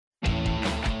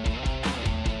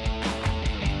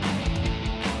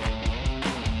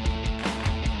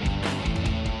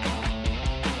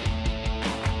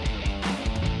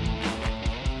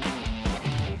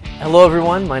Hello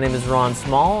everyone, my name is Ron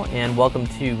Small, and welcome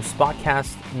to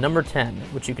Spotcast number 10,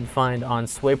 which you can find on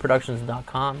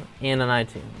swayproductions.com and on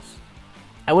iTunes.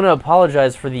 I want to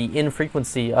apologize for the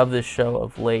infrequency of this show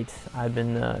of late. I've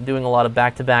been doing a lot of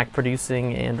back-to-back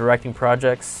producing and directing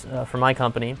projects for my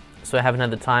company, so I haven't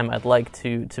had the time I'd like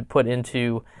to put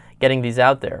into getting these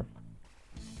out there.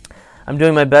 I'm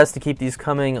doing my best to keep these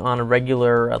coming on a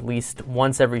regular, at least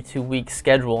once every 2 week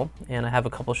schedule, and I have a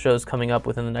couple shows coming up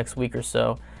within the next week or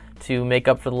so to make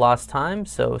up for the lost time,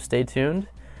 so stay tuned.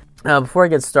 Before I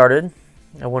get started,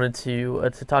 I wanted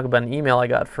to talk about an email I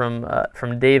got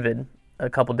from David a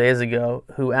couple days ago,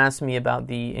 who asked me about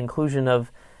the inclusion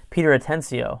of Peter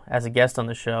Atencio as a guest on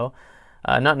the show.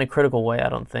 Not in a critical way, I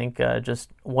don't think, just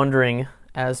wondering,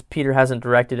 as Peter hasn't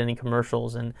directed any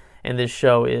commercials, and this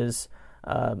show is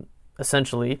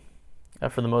essentially,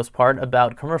 for the most part,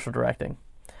 about commercial directing.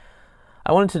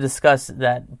 I wanted to discuss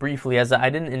that briefly, as I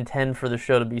didn't intend for the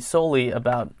show to be solely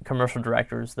about commercial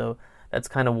directors, though that's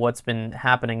kind of what's been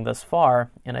happening thus far,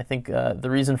 and I think the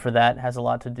reason for that has a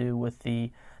lot to do with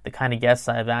the kind of guests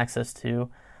I have access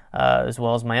to, as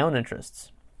well as my own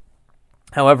interests.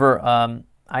 However,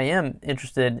 I am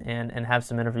interested and have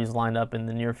some interviews lined up in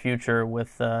the near future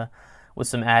with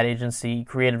some ad agency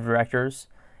creative directors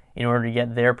in order to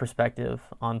get their perspective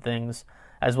on things,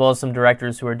 as well as some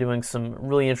directors who are doing some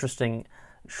really interesting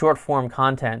short-form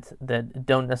content that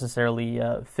don't necessarily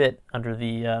fit under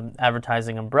the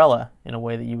advertising umbrella in a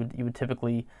way that you would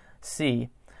typically see.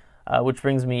 Which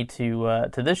brings me to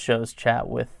this show's chat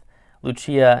with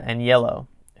Lucia Aniello,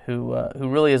 who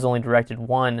really has only directed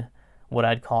one what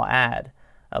I'd call ad.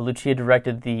 Lucia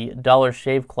directed the Dollar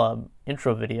Shave Club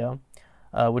intro video,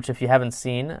 which if you haven't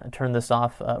seen, turn this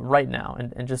off right now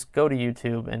and just go to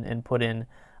YouTube and put in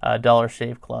Dollar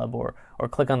Shave Club or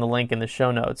click on the link in the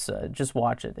show notes. Just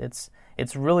watch it.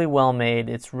 It's really well made,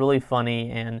 it's really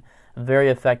funny, and very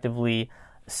effectively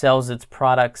sells its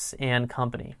products and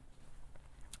company.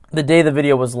 The day the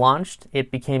video was launched, it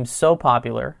became so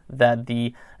popular that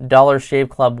the Dollar Shave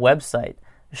Club website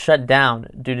shut down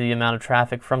due to the amount of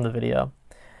traffic from the video.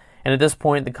 And at this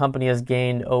point, the company has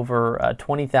gained over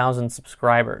 20,000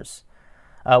 subscribers.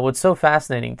 What's so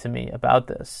fascinating to me about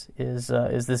this is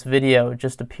this video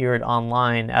just appeared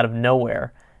online out of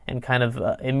nowhere and kind of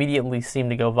immediately seemed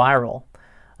to go viral,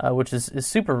 which is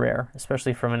super rare,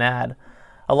 especially from an ad.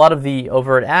 A lot of the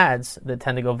overt ads that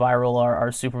tend to go viral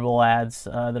are Super Bowl ads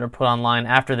that are put online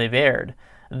after they've aired.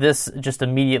 This just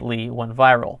immediately went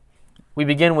viral. We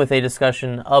begin with a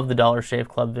discussion of the Dollar Shave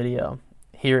Club video.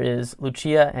 Here is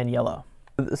Lucia Aniello.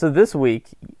 So this week,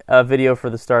 a video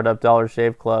for the startup Dollar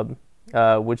Shave Club,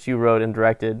 which you wrote and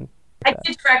directed. I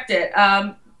did direct it.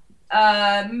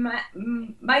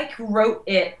 Mike wrote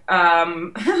it,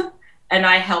 and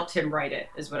I helped him write it,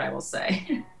 is what I will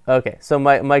say. Okay, so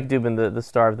Mike Dubin, the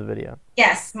star of the video.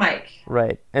 Yes, Mike.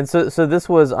 Right, and so this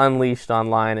was unleashed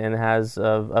online and has,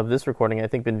 of this recording, I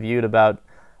think been viewed about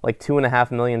like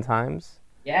 2.5 million times.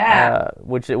 Yeah.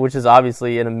 Which is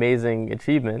obviously an amazing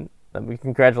achievement.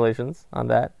 Congratulations on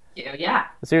that. Yeah.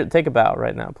 So take a bow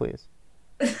right now, please.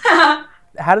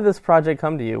 How did this project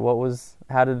come to you?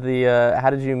 How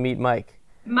did you meet Mike?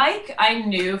 Mike, I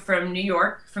knew from New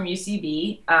York, from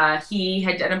UCB. He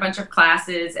had done a bunch of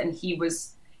classes, and he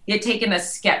had taken a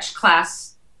sketch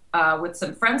class with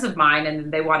some friends of mine,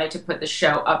 and they wanted to put the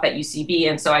show up at UCB,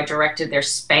 and so I directed their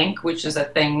Spank, which is a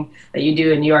thing that you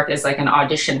do in New York as like an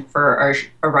audition for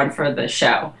a run for the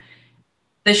show.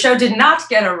 The show did not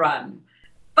get a run,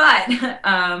 but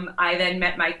I then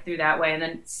met Mike through that way, and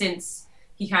then since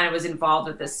he kind of was involved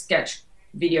with this sketch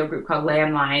video group called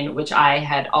Landline, which I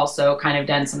had also kind of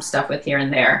done some stuff with here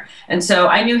and there, and so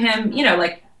I knew him,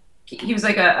 like he was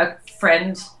like a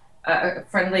friend, a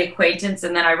friendly acquaintance,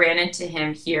 and then I ran into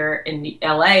him here in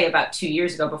LA about 2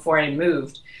 years ago before I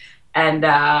moved, and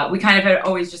we kind of had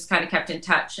always just kind of kept in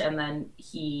touch, and then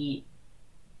he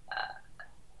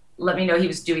let me know he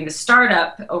was doing the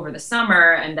startup over the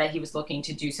summer and that he was looking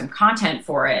to do some content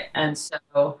for it, and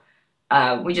so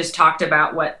we just talked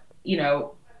about what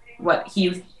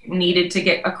he needed to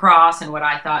get across and what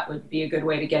I thought would be a good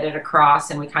way to get it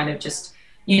across, and we kind of just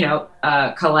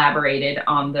collaborated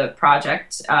on the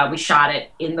project. We shot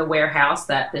it in the warehouse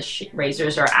that the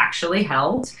razors are actually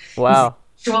held. Wow.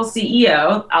 The actual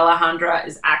CEO, Alejandra,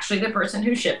 is actually the person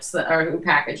who ships or who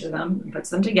packages them and puts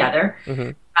them together.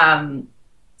 Mm-hmm.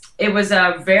 It was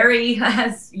a very,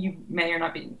 as you may or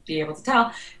not be able to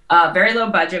tell, very low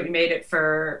budget. We made it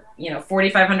for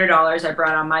 $4,500. I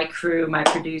brought on my crew, my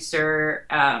producer.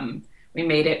 We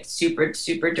made it super,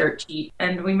 super dirt cheap,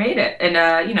 and we made it in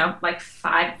like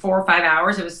 4 or 5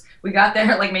 hours. We got there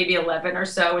at like maybe 11 or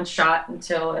so and shot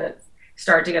until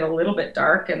started to get a little bit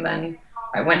dark, and then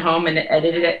I went home and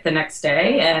edited it the next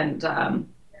day, and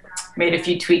made a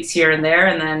few tweaks here and there,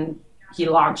 and then he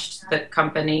launched the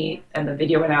company, and the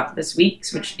video went out this week,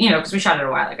 which, because we shot it a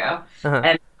while ago.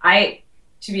 And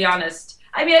to be honest,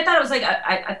 I mean, I thought it was like,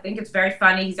 I think it's very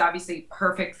funny. He's obviously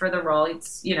perfect for the role.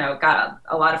 It's, got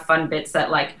a lot of fun bits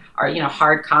that like are,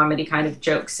 hard comedy kind of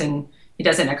jokes, and he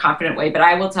does it in a confident way. But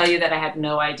I will tell you that I had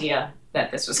no idea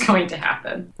that this was going to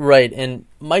happen. Right, and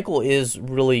Michael is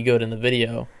really good in the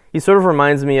video. He sort of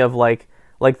reminds me of like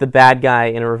the bad guy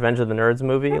in a Revenge of the Nerds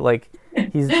movie. Like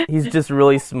he's just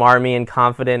really smarmy and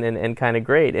confident and kind of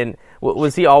great. And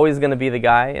was he always going to be the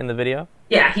guy in the video?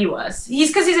 Yeah, he was.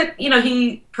 He's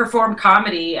he performed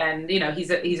comedy, and he's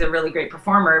a really great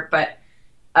performer. But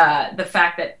the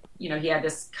fact that he had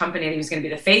this company that he was going to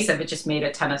be the face of, it just made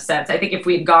a ton of sense. I think if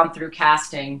we had gone through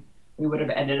casting, we would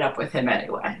have ended up with him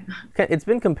anyway. It's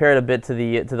been compared a bit to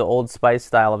the Old Spice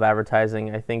style of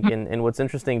advertising, I think, and what's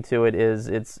interesting to it is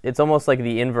it's almost like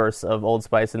the inverse of Old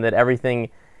Spice, in that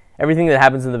everything that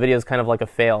happens in the video is kind of like a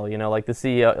fail. Like the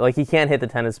CEO, like he can't hit the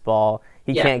tennis ball,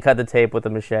 he can't cut the tape with a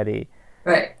machete,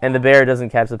 right? And the bear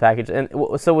doesn't catch the package. And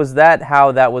so was that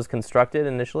how that was constructed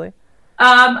initially?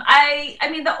 I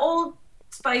mean, the Old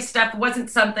Spice stuff wasn't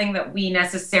something that we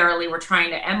necessarily were trying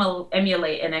to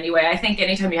emulate in any way. I think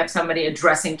anytime you have somebody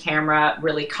addressing camera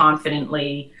really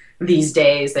confidently these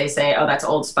days, they say, "Oh, that's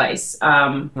Old Spice."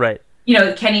 Right.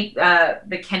 Kenny,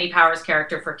 the Kenny Powers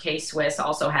character for K-Swiss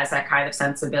also has that kind of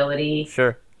sensibility.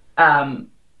 Sure. And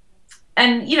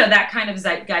that kind of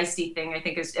zeitgeisty thing, I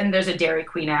think, is, and there's a Dairy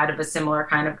Queen ad of a similar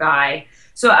kind of guy.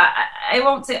 So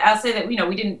I'll say that we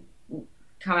didn't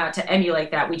come out to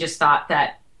emulate that. We just thought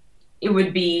that it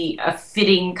would be a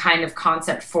fitting kind of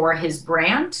concept for his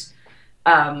brand.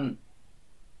 The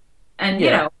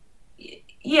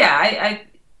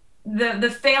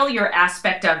failure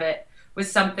aspect of it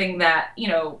was something that,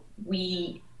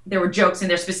 there were jokes in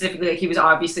there specifically, like he was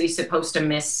obviously supposed to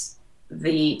miss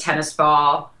the tennis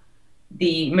ball.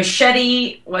 The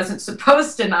machete wasn't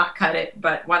supposed to not cut it,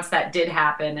 but once that did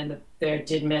happen and the bear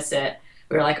did miss it,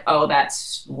 we were like, oh,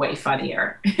 that's way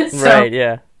funnier. So, right,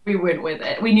 yeah. We went with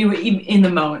it. We knew in the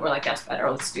moment, we're like, that's better.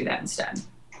 Let's do that instead.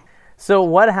 So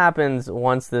what happens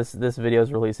once this video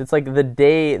is released? It's like the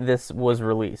day this was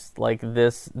released,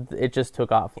 it just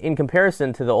took off. In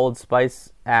comparison to the Old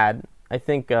Spice ad, I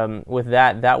think with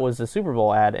that was a Super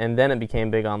Bowl ad, and then it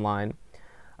became big online.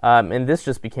 And this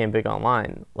just became big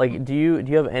online. Like, do you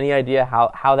have any idea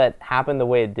how that happened the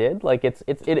way it did? Like,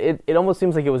 it almost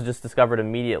seems like it was just discovered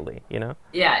immediately,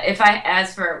 Yeah. If I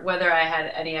asked for whether I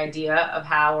had any idea of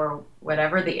how or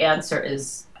whatever, the answer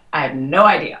is I have no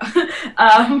idea.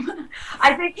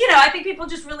 I think people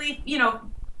just really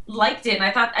liked it, and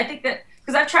I think that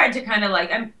because I've tried to kind of like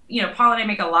Paul and I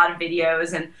make a lot of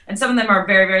videos, and some of them are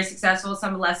very, very successful,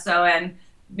 some less so, and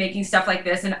making stuff like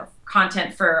this and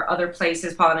content for other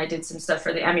places. Paul and I did some stuff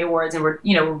for the Emmy Awards, and we're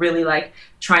really like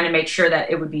trying to make sure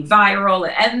that it would be viral.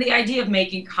 And the idea of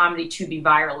making comedy to be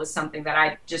viral is something that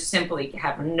I just simply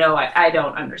have I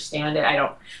don't understand it. I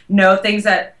don't know things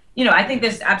that, I think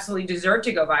this absolutely deserved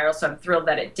to go viral, so I'm thrilled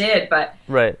that it did. But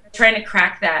right. Trying to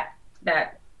crack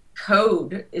that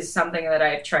code is something that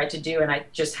I've tried to do, and I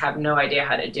just have no idea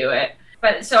how to do it.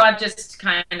 But so I've just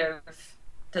kind of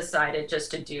decided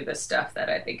just to do the stuff that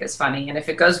I think is funny, and if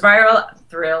it goes viral, I'm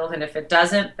thrilled, and if it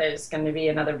doesn't, there's going to be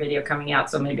another video coming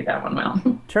out, so maybe that one will.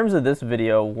 In terms of this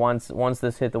video, once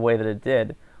this hit the way that it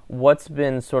did, what's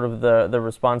been sort of the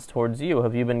response towards you?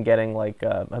 Have you been getting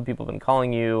have people been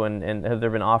calling you, and have there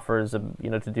been offers of,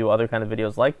 to do other kind of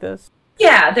videos like this?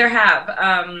 Yeah, there have.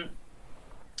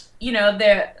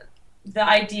 The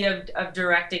idea of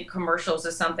directing commercials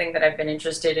is something that I've been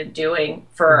interested in doing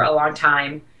for a long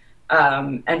time.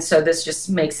 And so this just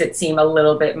makes it seem a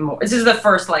little bit more. This is the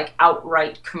first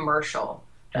outright commercial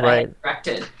that I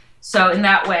directed. So in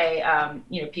that way,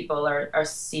 people are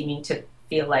seeming to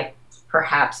feel like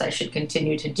perhaps I should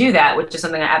continue to do that, which is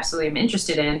something I absolutely am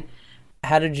interested in.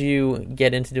 How did you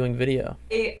get into doing video?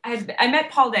 I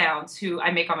met Paul Downs, who I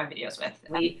make all my videos with.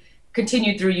 We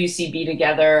continued through UCB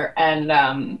together,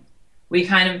 and we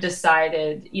kind of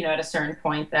decided, at a certain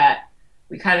point that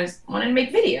we kind of wanted to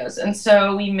make videos. And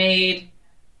so we made,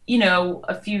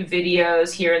 a few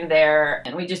videos here and there,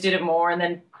 and we just did it more. And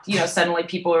then, suddenly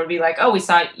people would be like, oh, we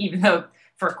saw it, even though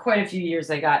for quite a few years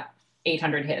they got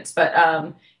 800 hits. But,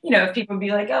 if people would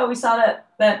be like, oh, we saw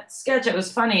that sketch, it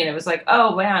was funny. And it was like,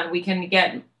 oh, man, we can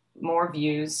get more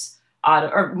views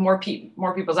or more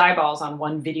people's eyeballs on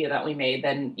one video that we made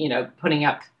than, putting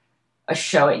up a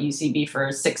show at UCB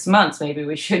for 6 months. Maybe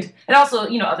we should. And also,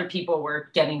 other people were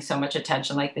getting so much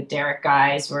attention, like the Derek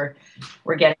guys were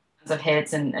getting tons of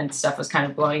hits, and stuff was kind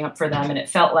of blowing up for them. And it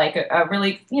felt like a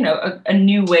really, a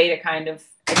new way to kind of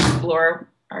explore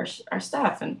our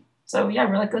stuff. And so, yeah,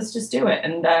 we're like, let's just do it.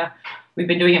 And we've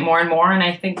been doing it more and more, and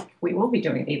I think we will be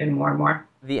doing it even more and more.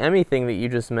 The Emmy thing that you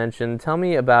just mentioned, tell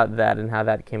me about that and how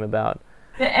that came about.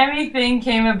 The Emmy thing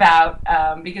came about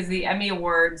because the Emmy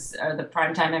Awards, or the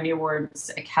Primetime Emmy Awards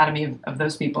Academy of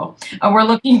those people, we're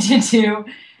looking to do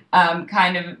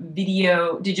kind of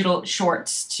digital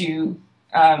shorts to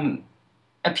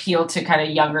appeal to kind of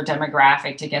younger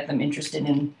demographic, to get them interested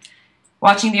in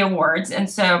watching the awards. And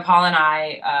so Paul and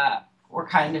I were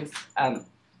kind of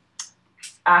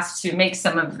asked to make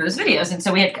some of those videos. And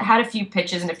so we had a few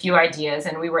pitches and a few ideas,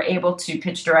 and we were able to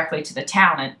pitch directly to the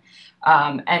talent.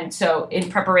 And so in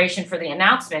preparation for the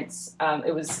announcements,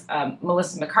 it was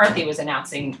Melissa McCarthy was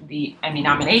announcing the Emmy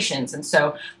nominations. And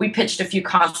so we pitched a few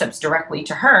concepts directly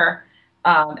to her.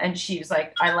 And she was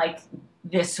like, I like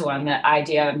this one, the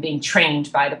idea of being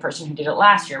trained by the person who did it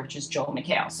last year, which is Joel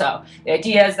McHale. So the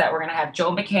idea is that we're going to have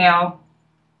Joel McHale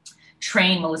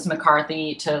train Melissa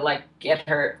McCarthy to like get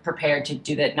her prepared to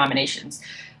do the nominations.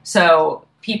 So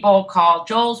people call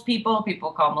Joel's people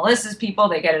call Melissa's people,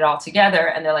 they get it all together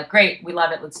and they're like, great, we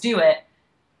love it, let's do it.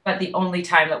 But the only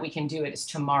time that we can do it is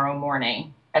tomorrow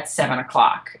morning at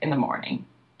 7:00 in the morning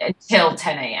until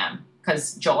 10 a.m.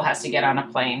 because Joel has to get on a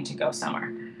plane to go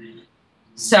somewhere.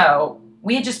 So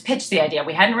we had just pitched the idea.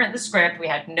 We hadn't written the script. We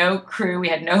had no crew. We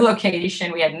had no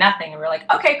location. We had nothing. And we were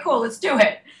like, okay, cool, let's do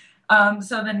it.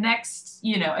 So the next,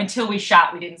 until we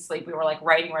shot, we didn't sleep. We were like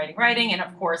writing. And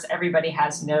of course, everybody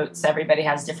has notes. Everybody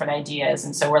has different ideas.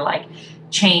 And so we're like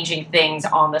changing things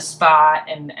on the spot.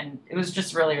 And it was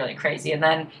just really, really crazy. And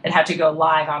then it had to go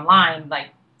live online like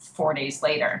 4 days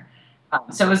later.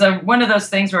 So it was one of those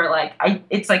things where like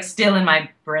it's like still in my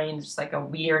brain, just like a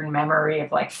weird memory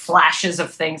of like flashes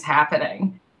of things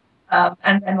happening.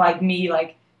 And then like me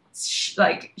like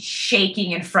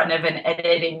shaking in front of an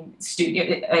editing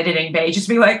bay, just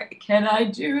be like, can I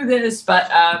do this? But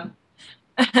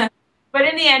but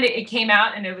in the end it came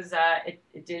out, and it was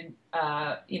it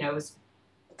was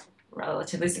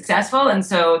relatively successful. And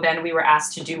so then we were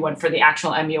asked to do one for the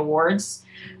actual Emmy Awards,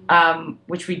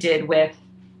 which we did with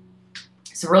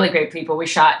some really great people. We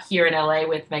shot here in LA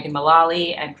with Megan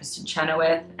Mullally and Kristen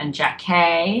Chenoweth and Jack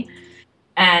Kay.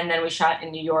 And then we shot in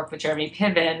New York with Jeremy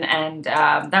Piven. And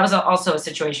that was also a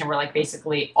situation where like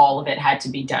basically all of it had to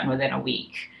be done within a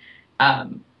week.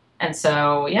 And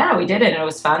so, yeah, we did it, and it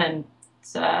was fun. And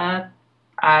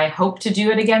I hope to do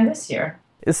it again this year.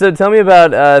 So tell me about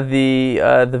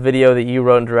the video that you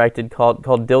wrote and directed called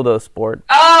Dildo Sport.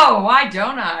 Oh, why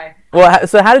don't I? Well,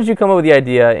 so how did you come up with the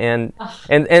idea and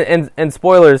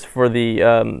spoilers for the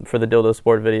Dildo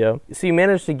Sport video? So you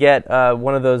managed to get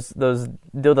one of those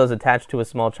dildos attached to a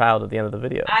small child at the end of the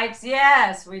video.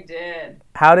 Yes, we did.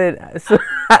 How did so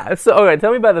okay?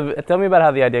 Tell me about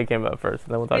how the idea came about first,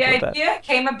 and then we'll talk about that. The idea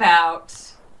came about.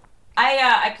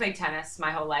 I played tennis my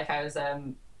whole life. I was a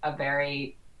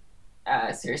very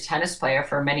serious tennis player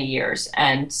for many years,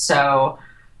 and so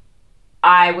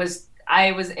I was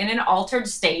in an altered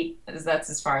state. That's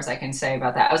as far as I can say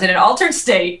about that. I was in an altered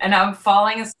state, and I'm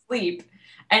falling asleep,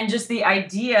 and just the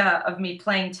idea of me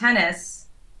playing tennis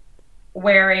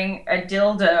wearing a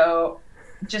dildo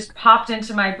just popped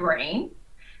into my brain,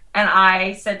 and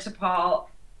I said to Paul,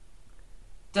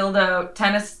 dildo,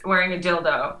 tennis wearing a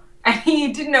dildo, and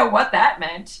he didn't know what that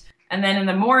meant. And then in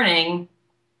the morning,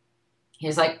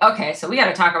 he's like, okay, so we got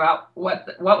to talk about what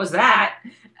was that?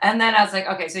 And then I was like,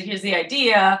 okay, so here's the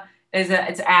idea, is that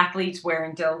it's athletes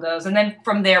wearing dildos. And then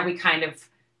from there, we kind of,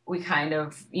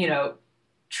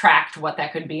 tracked what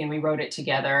that could be, and we wrote it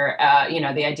together.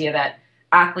 The idea that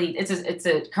it's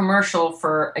a commercial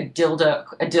for a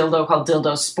dildo called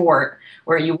Dildo Sport,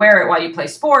 where you wear it while you play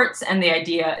sports. And the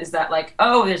idea is that like,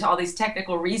 oh, there's all these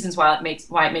technical reasons why it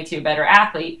makes you a better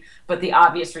athlete. But the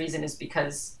obvious reason is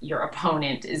because your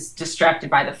opponent is distracted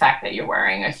by the fact that you're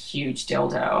wearing a huge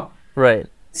dildo. Right.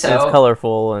 So and it's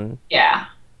colorful and yeah.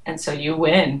 And so you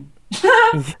win.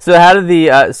 So how did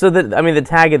the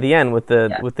tag at the end with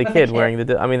the kid wearing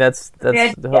that's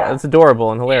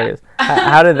adorable and hilarious. Yeah.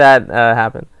 How did that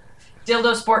happen?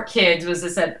 Dildo Sport Kids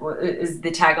is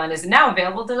the tagline, is now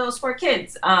available. Dildo Sport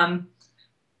Kids,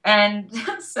 and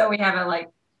so we have a like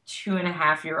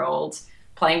 2.5-year-old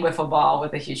playing wiffle ball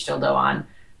with a huge dildo on.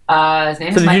 His name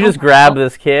is Michael. Did you just grab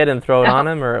this kid and throw it on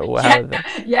him, or how did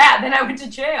that? Yeah, then I went to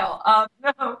jail.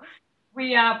 No,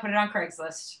 we put it on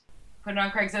Craigslist.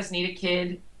 Need a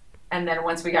kid, and then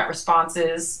once we got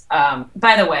responses,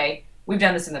 by the way, we've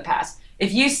done this in the past.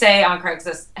 if you say on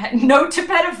Craigslist, note to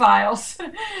pedophiles,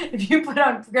 if you put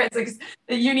on Craigslist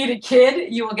that you need a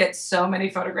kid, you will get so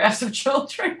many photographs of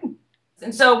children.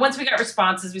 And so once we got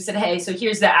responses, we said, hey, so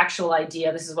here's the actual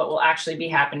idea. This is what will actually be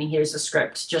happening. Here's the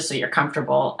script, just so you're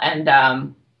comfortable.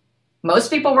 And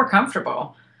most people were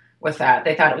comfortable with that.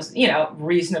 They thought it was,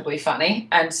 reasonably funny.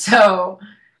 And so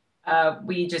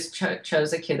we just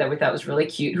chose a kid that we thought was really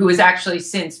cute, who has actually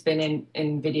since been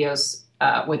in videos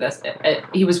with us.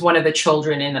 He was one of the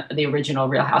children in the original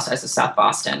Real Housewives of South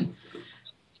Boston.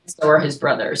 So are his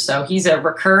brothers. So he's a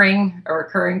recurring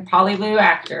Polly Lou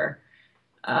actor.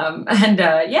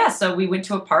 So we went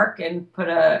to a park and put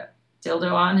a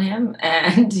dildo on him,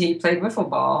 and he played wiffle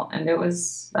ball, and that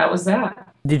was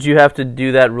that. Did you have to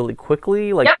do that really quickly?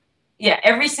 Yep. Yeah,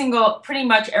 pretty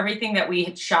much everything that we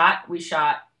had shot, we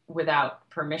shot without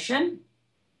permission.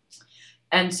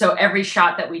 And so every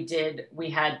shot that we did, we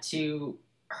had to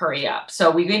hurry up.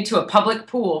 So we went to a public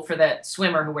pool for the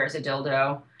swimmer who wears a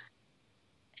dildo.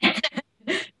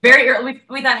 Very early,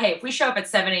 we thought, hey, if we show up at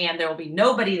 7 a.m., there will be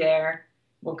nobody there.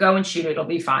 We'll go and shoot it. It'll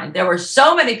be fine. There were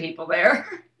so many people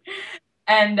there.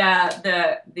 And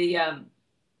the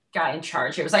guy in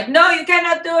charge here was like, no, you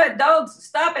cannot do it. Don't.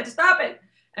 Stop it.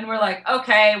 And we're like,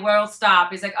 okay, we'll stop.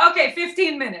 He's like, okay,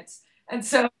 15 minutes. And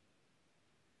so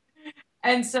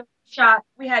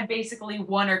we had basically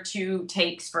 1 or 2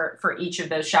 takes for each of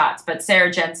those shots. But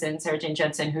Sarah Jane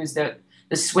Jensen, who's the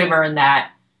swimmer in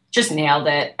that, just nailed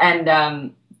it.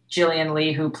 And Jillian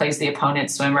Lee, who plays the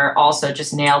opponent swimmer, also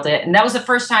just nailed it. And that was the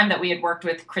first time that we had worked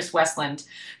with Chris Westland,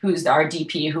 who's our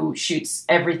DP, who shoots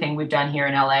everything we've done here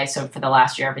in LA. So for the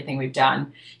last year, everything we've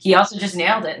done, he also just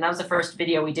nailed it. And that was the first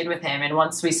video we did with him. And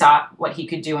once we saw what he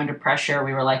could do under pressure,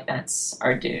 we were like, that's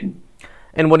our dude.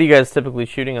 And what are you guys typically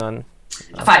shooting on?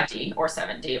 5D or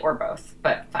 7D or both,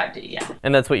 but 5D, yeah.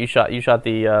 And that's what you shot? You shot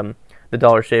the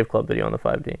Dollar Shave Club video on the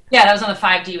 5D? Yeah, that was on the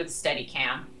 5D with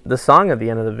Steadicam. The song at the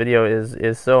end of the video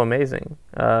is so amazing.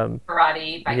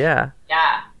 Karate. Yeah.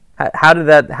 Yeah. How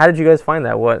did you guys find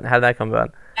that? How did that come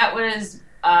about? That was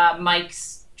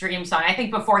Mike's dream song. I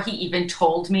think before he even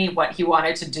told me what he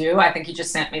wanted to do, I think he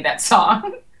just sent me that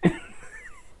song.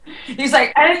 He's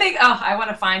like, I want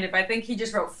to find it, but I think he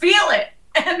just wrote, feel it,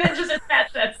 and then just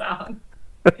attached that song.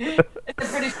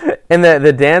 And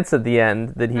the dance at the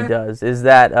end that he does, is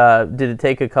that did it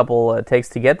take a couple takes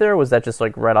to get there, or was that just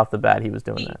like right off the bat he was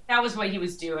doing that? That was what he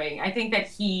was doing. I think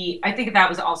that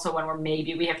was also one where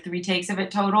maybe we have 3 takes of it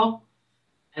total,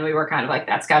 and we were kind of like,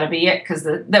 that's got to be it, because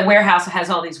the warehouse has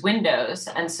all these windows,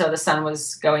 and so the sun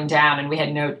was going down, and we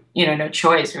had no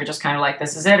choice. We were just kind of like,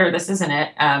 this is it or this isn't it.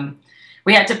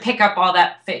 We had to pick up all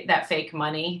that fake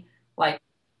money like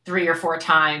 3 or 4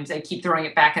 times. They keep throwing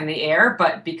it back in the air,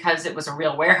 but because it was a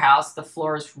real warehouse, the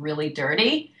floor is really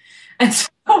dirty. And so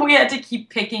we had to keep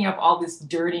picking up all this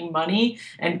dirty money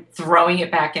and throwing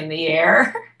it back in the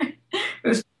air. It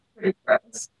was pretty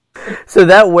gross. So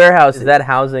that warehouse, is that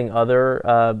housing other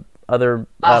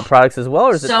products as well?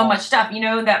 Or is so much stuff. You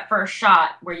know that first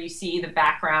shot where you see the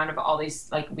background of all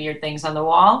these like weird things on the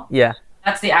wall? Yeah.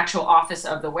 That's the actual office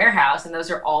of the warehouse, and those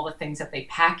are all the things that they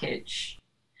package.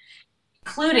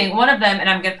 Including one of them, and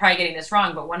I'm probably getting this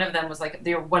wrong, but one of them was like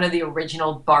one of the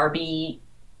original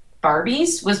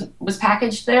Barbies was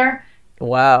packaged there.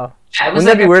 Wow. Wouldn't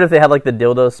that be weird if they had like the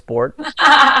dildo sport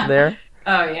there?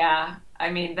 Oh yeah.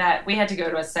 I mean, that we had to go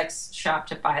to a sex shop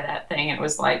to buy that thing. It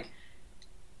was like,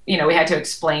 we had to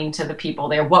explain to the people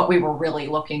there what we were really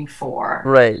looking for.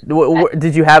 Right.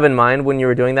 Did you have in mind when you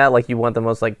were doing that, like you want the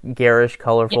most like garish,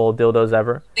 colorful dildos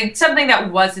ever? It's something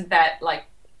that wasn't that like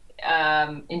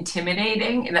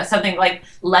intimidating, and that's something like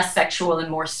less sexual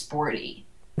and more sporty.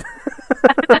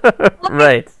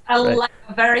 Right. Like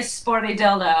a very sporty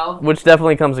dildo, which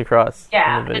definitely comes across.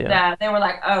 Yeah, in the video. And they were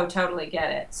like, "Oh, totally get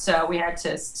it." So we had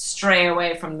to stray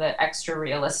away from the extra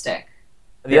realistic.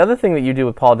 The other thing that you do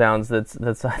with Paul Downs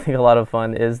that's I think a lot of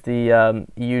fun is the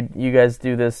you guys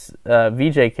do this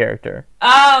VJ character.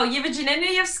 Oh, Yevgenia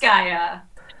Yevskaya,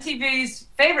 TV's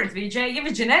favorite VJ,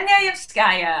 Yevgenia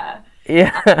Yevskaya.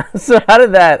 Yeah. So how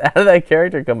did that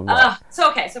character come about?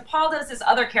 So Paul does this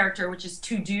other character, which is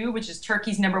To Do, which is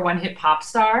Turkey's #1 hit pop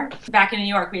star. Back in New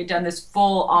York, we had done this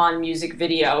full-on music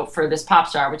video for this pop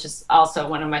star, which is also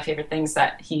one of my favorite things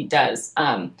that he does,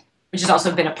 which has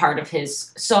also been a part of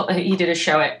his... So he did a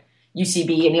show at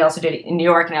UCB, and he also did it in New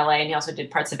York and LA, and he also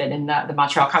did parts of it in the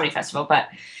Montreal Comedy Festival. But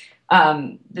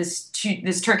this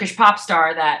Turkish pop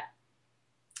star that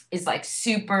is like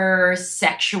super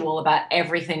sexual about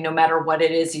everything, no matter what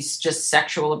it is. He's just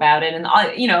sexual about it, and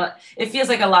it feels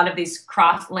like a lot of these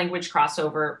cross language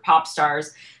crossover pop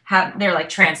stars have their like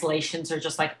translations are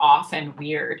just like off and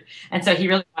weird, and so he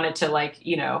really wanted to like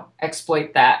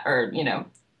exploit that or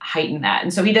heighten that,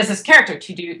 and so he does this character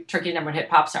to do Turkey's #1 hit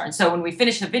pop star, and so when we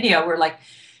finish the video, we're like,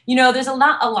 there's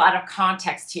not a lot of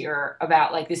context here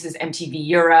about like this is MTV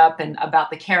Europe and about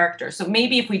the character. So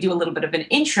maybe if we do a little bit of an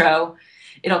intro,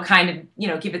 it'll kind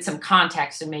of, give it some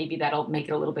context, and maybe that'll make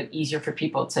it a little bit easier for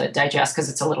people to digest because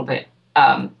it's a little bit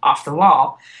off the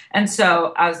wall. And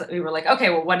so we were like, okay,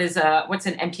 well, what's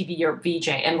an MTV Europe VJ?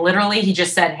 And literally he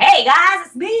just said, "Hey guys,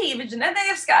 it's me, Evgenia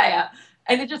Nevskaya."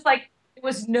 And it just like, it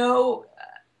was no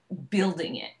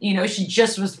building it.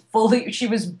 She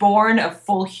was born a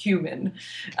full human.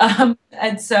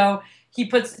 And so he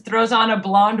throws on a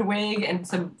blonde wig and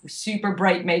some super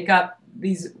bright makeup,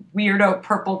 these weirdo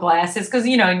purple glasses. Cause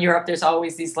in Europe, there's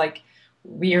always these like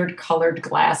weird colored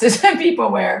glasses that people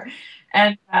wear.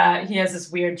 And he has this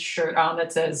weird shirt on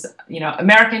that says,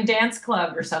 American Dance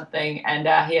Club or something. And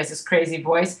he has this crazy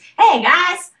voice. "Hey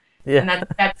guys." Yeah. And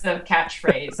that's a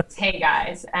catchphrase. It's "Hey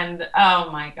guys." And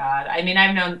oh my God. I mean,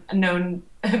 I've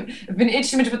been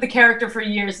intimate with the character for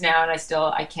years now, and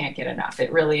I can't get enough.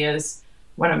 It really is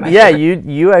one of my favorite.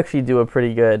 You actually do a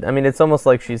pretty good. I mean, it's almost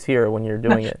like she's here when you're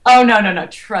doing it. Oh no.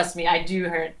 Trust me, I do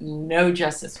her no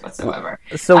justice whatsoever.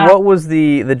 So what was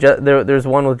there's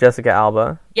one with Jessica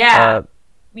Alba. Yeah.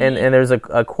 And there's a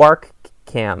Quark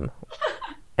cam.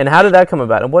 And how did that come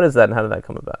about? And what is that? And how did that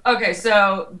come about? Okay,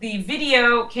 so the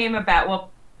video came about.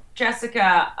 Well,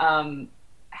 Jessica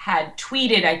had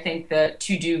tweeted, I think, the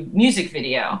To Do music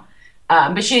video,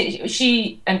 but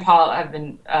she and Paul have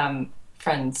been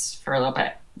friends for a little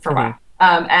bit, for a while.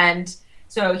 And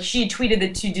so she tweeted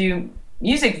the To Do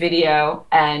music video,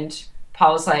 and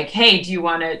Paul was like, "Hey, do you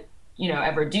want to,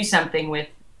 ever do something with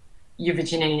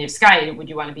Evgenia Nevskaya? Would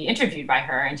you want to be interviewed by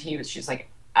her?" And she was like,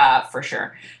 "For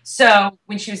sure." So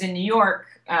when she was in New York,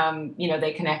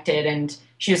 they connected, and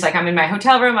she was like, "I'm in my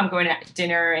hotel room. I'm going to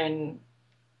dinner in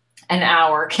an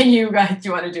hour. Do you want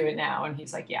to do it now?" And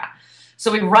he's like, "Yeah."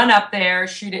 So we run up there,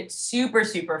 shoot it super,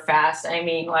 super fast. I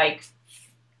mean, like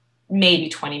maybe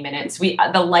 20 minutes.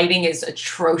 The lighting is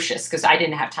atrocious because I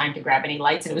didn't have time to grab any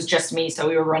lights, and it was just me. So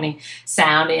we were running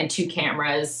sound and 2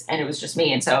 cameras, and it was just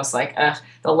me. And so I was like,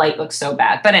 the light looks so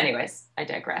bad. But anyways, I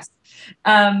digress.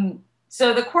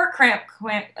 So the Quark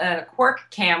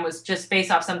cam was just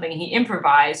based off something he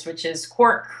improvised, which is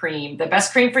quark cream. The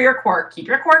best cream for your quark. Keep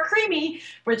your quark creamy.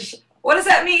 Which, what does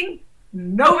that mean?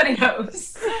 Nobody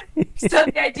knows. So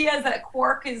the idea is that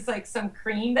quark is like some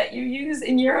cream that you use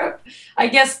in Europe, I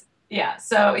guess. Yeah.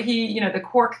 So the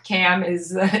Quark cam is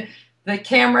the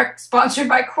camera sponsored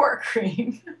by Quark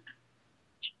cream.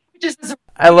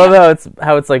 I love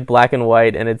how it's like black and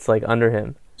white, and it's like under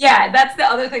him. Yeah, that's the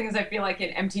other thing is I feel like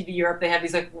in MTV Europe they have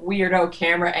these like weirdo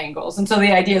camera angles, and so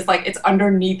the idea is like it's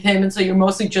underneath him, and so you're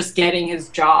mostly just getting his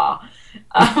jaw.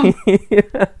 And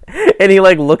he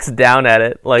like looks down at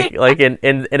it, like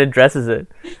and addresses it.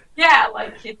 Yeah,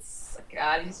 like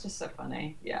God, he's just so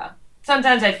funny. Yeah.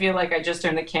 Sometimes I feel like I just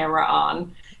turn the camera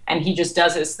on and he just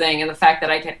does his thing, and the fact that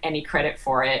I get any credit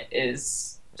for it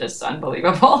is just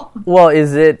unbelievable. Well,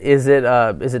 is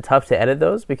it tough to edit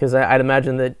those? Because I'd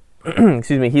imagine that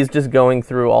excuse me, he's just going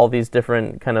through all these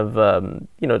different kind of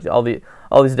all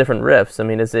these different riffs. I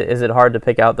mean, is it hard to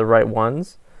pick out the right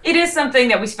ones? It is something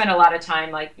that we spend a lot of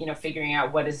time figuring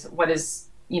out what is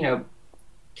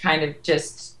kind of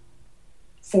just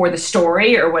for the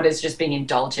story or what is just being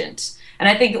indulgent. And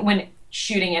I think when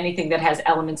shooting anything that has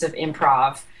elements of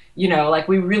improv,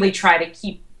 we really try to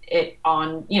keep it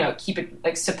on, keep it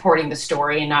like supporting the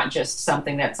story and not just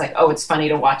something that's like, oh, it's funny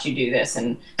to watch you do this,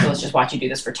 and so let's just watch you do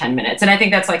this for 10 minutes. And I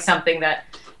think that's like something that,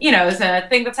 is a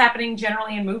thing that's happening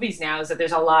generally in movies now, is that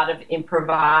there's a lot of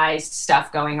improvised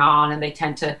stuff going on, and they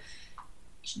tend to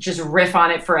just riff on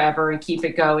it forever and keep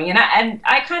it going. And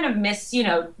I kind of miss,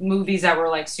 movies that were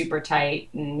like super tight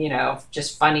and,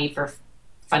 just funny for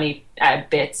funny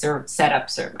bits or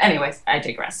setups or anyways, I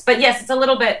digress. But yes, it's a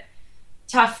little bit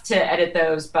tough to edit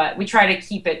those, but we try to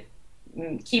keep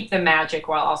the magic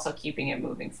while also keeping it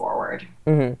moving forward.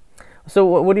 Mm-hmm. So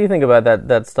what do you think about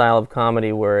that style of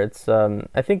comedy where it's,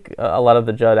 I think a lot of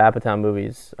the Judd Apatow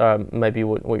movies might be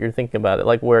what you're thinking about it,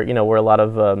 like where a lot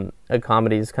of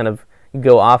comedies kind of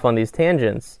go off on these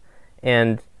tangents,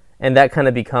 and that kind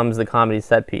of becomes the comedy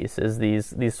set piece, is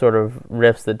these sort of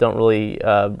riffs that don't really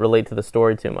relate to the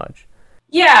story too much.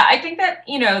 Yeah, I think that,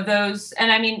 those,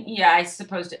 and I mean, yeah, I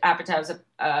suppose Apatow's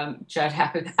Judd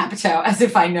Apatow, as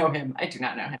if I know him. I do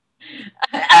not know him.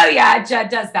 Oh yeah, Judd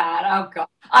does that. Oh god.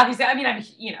 Obviously, I mean,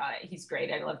 he's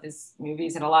great. I love his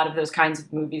movies and a lot of those kinds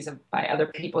of movies by other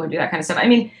people who do that kind of stuff. I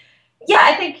mean, yeah,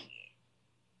 I think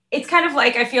it's kind of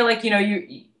like I feel like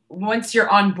you once you're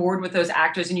on board with those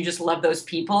actors and you just love those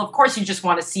people, of course you just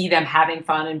want to see them having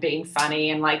fun and being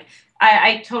funny and like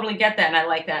I totally get that and I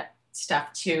like that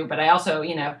stuff too. But I also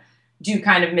do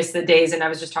kind of miss the days, and I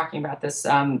was just talking about this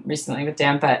recently with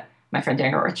Dan, but my friend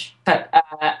Dan Rich, but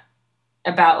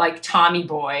about like Tommy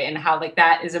Boy and how like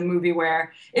that is a movie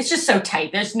where it's just so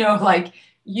tight. There's no like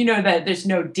that there's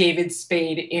no David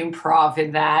Spade improv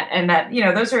in that, and that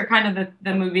those are kind of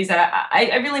the movies that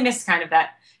I really miss, kind of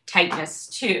that tightness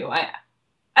too.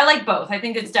 I like both. I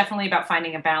think it's definitely about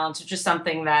finding a balance, which is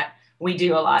something that we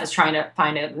do a lot, is trying to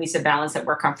find at least a balance that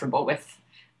we're comfortable with,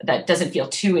 that doesn't feel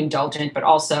too indulgent, but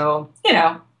also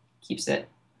keeps it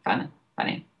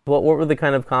funny. What were the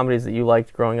kind of comedies that you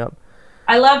liked growing up?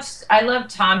 I loved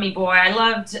Tommy Boy. I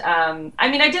loved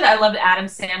I loved Adam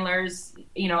Sandler's,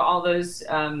 all those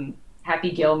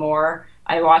Happy Gilmore.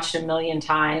 I watched a million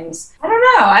times. I don't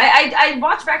know. I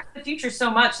watched Back to the Future so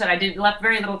much that I left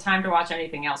very little time to watch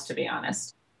anything else, to be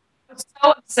honest. I was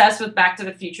so obsessed with Back to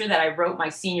the Future that I wrote my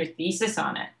senior thesis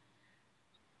on it.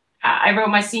 I wrote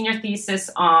my senior thesis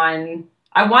on,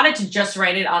 I wanted to just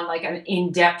write it on like an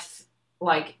in-depth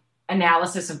like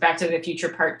analysis of Back to the Future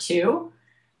Part 2.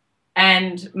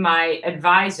 And my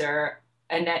advisor,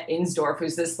 Annette Insdorf,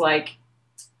 who's this like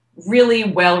really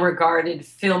well-regarded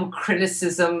film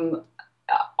criticism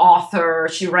author.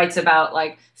 She writes about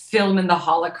like film and the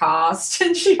Holocaust,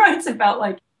 and she writes about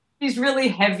like, she's really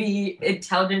heavy,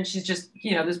 intelligent. She's just,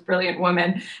 this brilliant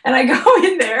woman. And I go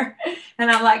in there and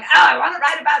I'm like, oh, I want to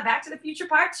write about Back to the Future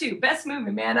Part 2. Best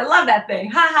movie, man. I love that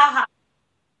thing. Ha, ha, ha.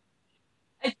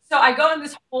 And so I go on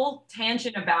this whole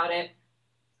tangent about it.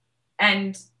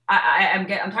 And I'm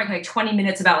talking like 20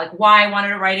 minutes about like why I wanted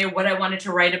to write it, what I wanted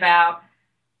to write about.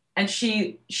 And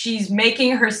she's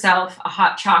making herself a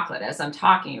hot chocolate as I'm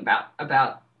talking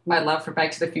about my love for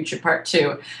Back to the Future Part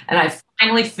 2. And I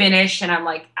finally finish and I'm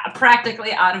like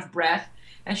practically out of breath.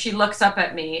 And she looks up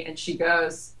at me and she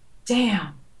goes,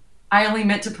 damn, I only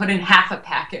meant to put in half a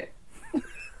packet.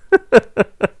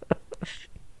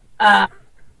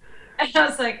 And I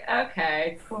was like,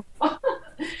 okay, cool.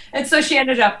 And so she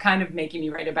ended up kind of making me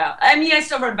write about, I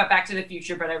still wrote about Back to the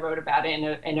Future, but I wrote about it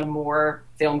in a more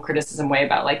film criticism way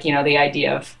about like, the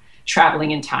idea of traveling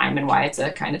in time and why it's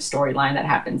a kind of storyline that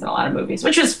happens in a lot of movies,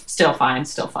 which was still fun.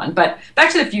 But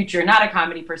Back to the Future, not a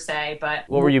comedy per se, but...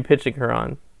 What were you pitching her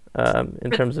on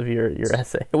in terms of your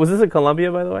essay? Was this at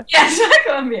Columbia, by the way? Yes, at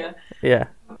Columbia. Yeah.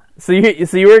 So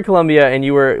you were at Columbia, and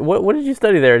you were what did you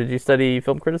study there? Did you study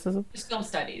film criticism? Just film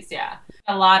studies, yeah.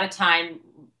 A lot of time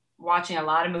watching a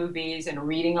lot of movies and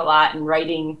reading a lot and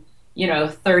writing,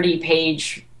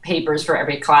 30-page papers for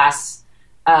every class.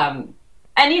 And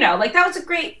like that was a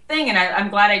great thing, and I'm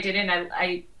glad I did it.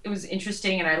 And it was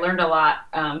interesting, and I learned a lot.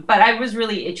 But I was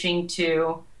really itching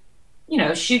to,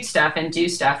 shoot stuff and do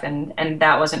stuff, and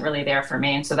that wasn't really there for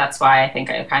me. And so that's why I think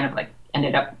I kind of like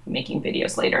ended up making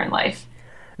videos later in life.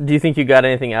 Do you think you got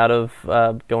anything out of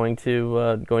going to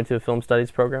a film studies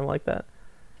program like that?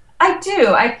 I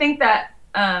do. I think that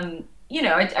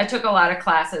I took a lot of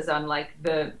classes on like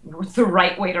the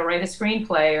right way to write a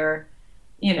screenplay, or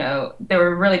there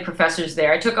were really professors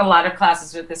there. I took a lot of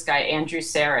classes with this guy Andrew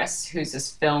Sarris, who's this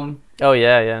film. Oh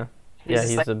yeah.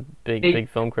 He's like a big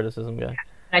film criticism guy.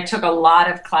 I took a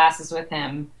lot of classes with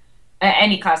him,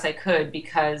 any class I could,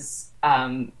 because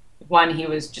one, he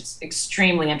was just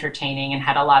extremely entertaining and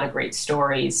had a lot of great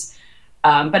stories.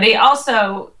 But he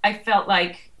also, I felt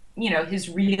like, his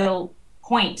real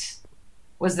point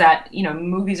was that,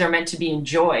 movies are meant to be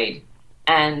enjoyed.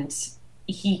 And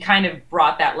he kind of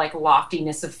brought that like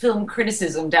loftiness of film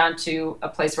criticism down to a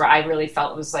place where I really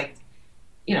felt it was like,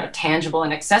 tangible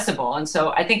and accessible. And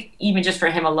so I think even just for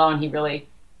him alone, he really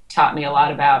taught me a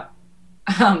lot about,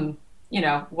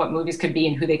 what movies could be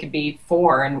and who they could be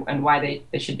for, and why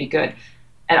they should be good.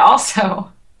 And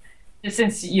also,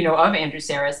 since of Andrew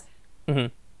Sarris, I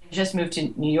just moved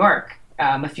to New York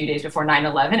a few days before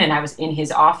 9/11, and I was in his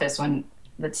office when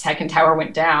the second tower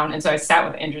went down, and so I sat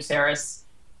with Andrew Sarris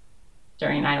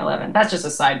during 9/11. That's just a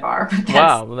sidebar. But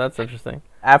wow, well, that's interesting.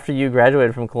 After you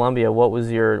graduated from Columbia, what was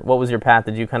your path?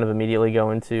 Did you kind of immediately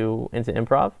go into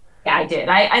improv? Yeah, I did.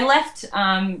 I left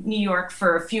New York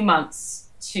for a few months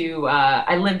to.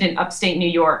 I lived in upstate New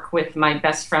York with my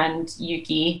best friend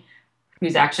Yuki,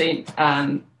 who's actually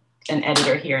an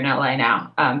editor here in LA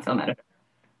now, film editor.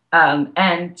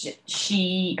 And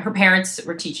her parents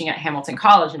were teaching at Hamilton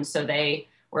College, and so they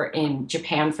were in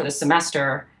Japan for the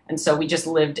semester. And so we just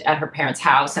lived at her parents'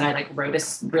 house, and I like wrote a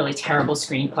really terrible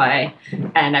screenplay,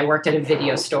 and I worked at a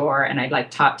video store, and I like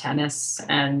taught tennis,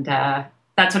 and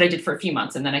that's what I did for a few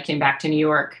months. And then I came back to New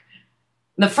York.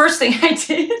 The first thing I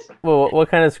did. Well, what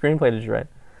kind of screenplay did you write?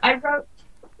 I wrote,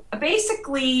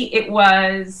 basically it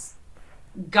was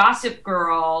Gossip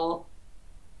Girl,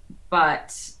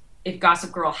 but if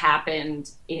Gossip Girl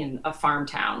happened in a farm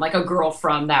town, like a girl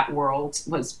from that world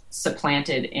was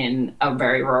supplanted in a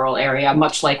very rural area,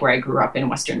 much like where I grew up in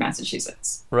Western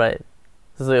Massachusetts. Right.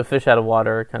 This is like a fish out of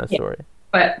water kind of story.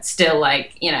 But still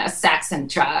like, sex and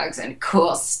drugs and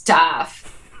cool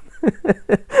stuff.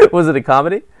 Was it a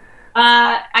comedy?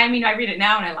 I mean, I read it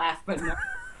now and I laugh, but no.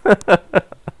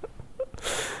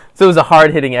 So it was a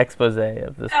hard-hitting expose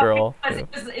of this girl. It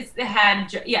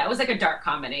was like a dark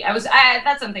comedy.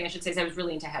 That's something I should say. Is I was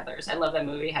really into Heathers. I love that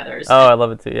movie, Heathers. Oh, I love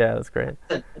it too. Yeah, that's great.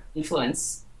 The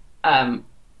influence.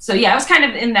 So yeah, I was kind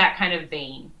of in that kind of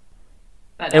vein.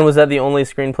 But, and was that the only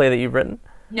screenplay that you've written?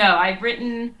 No, I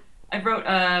wrote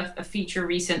a feature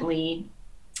recently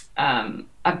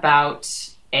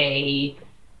about a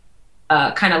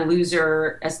kind of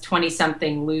loser, as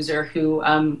 20-something loser who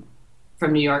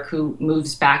from New York who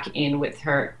moves back in with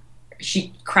her.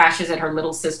 She crashes at her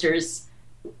little sister's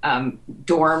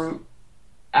dorm,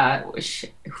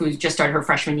 who just started her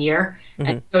freshman year,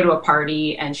 and go to a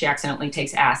party, and she accidentally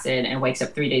takes acid and wakes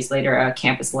up 3 days later a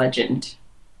campus legend.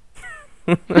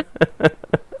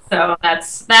 So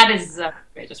that is I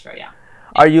just wrote, yeah.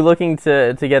 Are you looking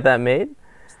to get that made?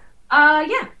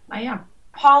 Yeah, I am.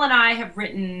 Paul and I have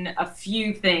written a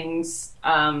few things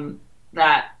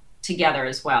that together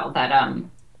as well that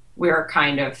we're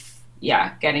kind of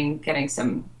getting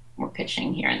some more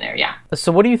pitching here and there. Yeah.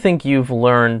 So what do you think you've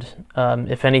learned,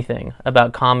 if anything,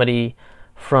 about comedy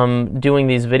from doing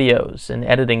these videos and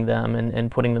editing them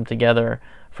and putting them together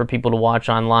for people to watch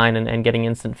online and getting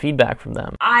instant feedback from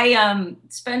them? Paul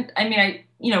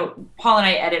and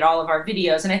I edit all of our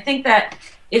videos, and I think that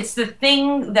it's the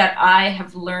thing that I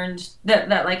have learned that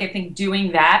like, I think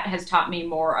doing that has taught me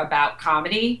more about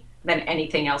comedy than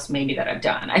anything else maybe that I've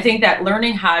done. I think that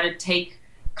learning how to take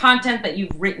content that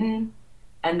you've written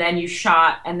and then you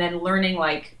shot, and then learning,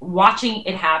 like, watching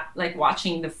it like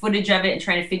watching the footage of it and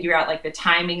trying to figure out like the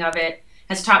timing of it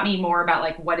has taught me more about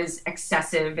like what is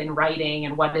excessive in writing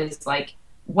and what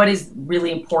is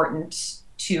really important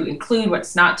to include,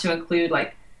 what's not to include.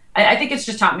 Like, I think it's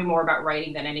just taught me more about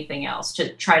writing than anything else,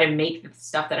 to try to make the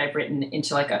stuff that I've written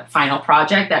into like a final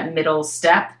project. That middle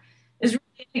step is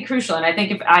really crucial. And I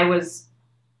think if I was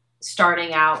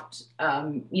starting out,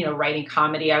 writing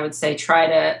comedy, I would say try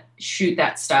to shoot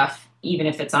that stuff, even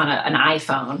if it's on an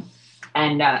iPhone,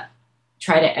 and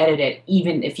try to edit it,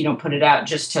 even if you don't put it out,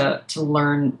 just to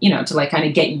learn, to like kind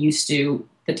of get used to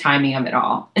the timing of it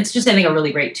all. It's just, I think, a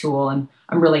really great tool, and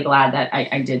I'm really glad that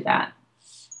I did that.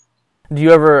 Do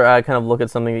you ever kind of look at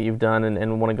something that you've done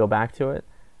and want to go back to it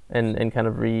and kind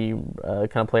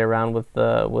of play around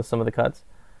with some of the cuts?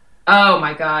 Oh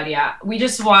my God, yeah. We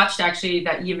just watched actually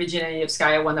that Yevgeny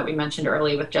Yevskaya one that we mentioned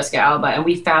earlier with Jessica Alba, and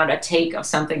we found a take of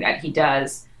something that he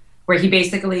does where he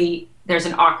basically, there's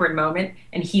an awkward moment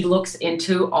and he looks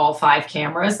into all 5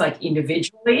 cameras like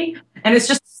individually, and it's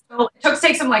just it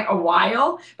takes him like a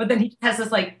while, but then he has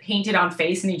this like painted on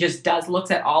face and he just looks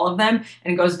at all of them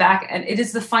and goes back, and it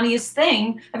is the funniest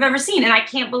thing I've ever seen, and I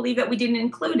can't believe that we didn't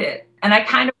include it. And I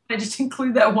kind of want to just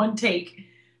include that one take,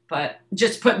 but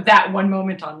just put that one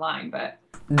moment online. But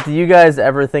do you guys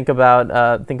ever think about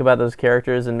those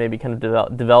characters and maybe kind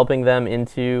of developing them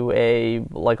into a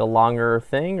longer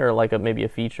thing, or like maybe a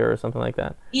feature or something like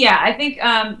that? Yeah, I think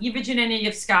Yevgenia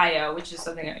Yevskaya, which is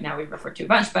something that now we've referred to a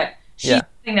bunch, but she's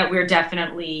something that we're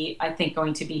definitely, I think, we're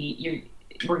going to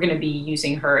be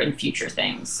using her in future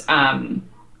things,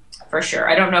 for sure.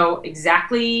 I don't know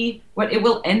exactly what it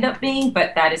will end up being,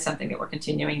 but that is something that we're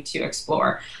continuing to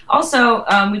explore. Also,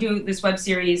 we do this web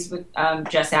series with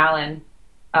Jess Allen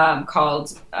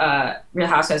called Real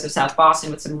Housewives of South Boston,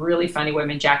 with some really funny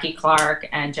women, Jackie Clark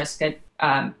and Jessica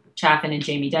Chaffin and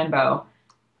Jamie Denbo,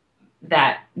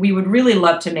 that we would really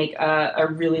love to make a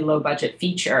really low budget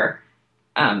feature.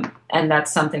 And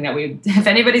that's something that if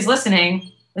anybody's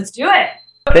listening, let's do it.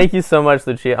 Thank you so much,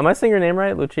 Lucia. Am I saying your name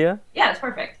right, Lucia? Yeah, that's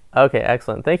perfect. Okay,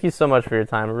 excellent. Thank you so much for your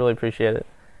time. I really appreciate it.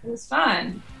 It was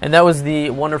fun. And that was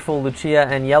the wonderful Lucia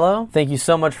Aniello. Thank you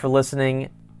so much for listening.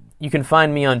 You can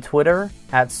find me on Twitter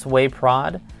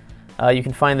 @SwayProd. You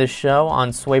can find this show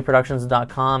on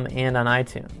swayproductions.com and on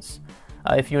iTunes.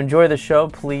 If you enjoy the show,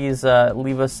 please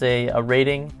leave us a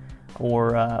rating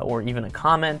or even a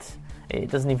comment. It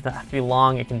doesn't even have to be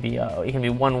long. It can be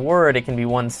one word. It can be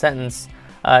one sentence.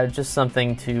 just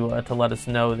something to let us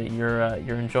know that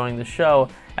you're enjoying the show,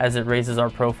 as it raises our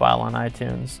profile on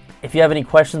iTunes. If you have any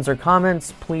questions or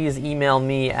comments, please email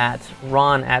me at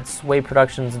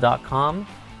ron@swayproductions.com.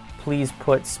 Please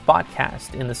put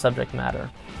Spotcast in the subject matter.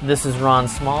 This is Ron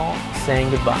Small saying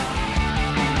goodbye.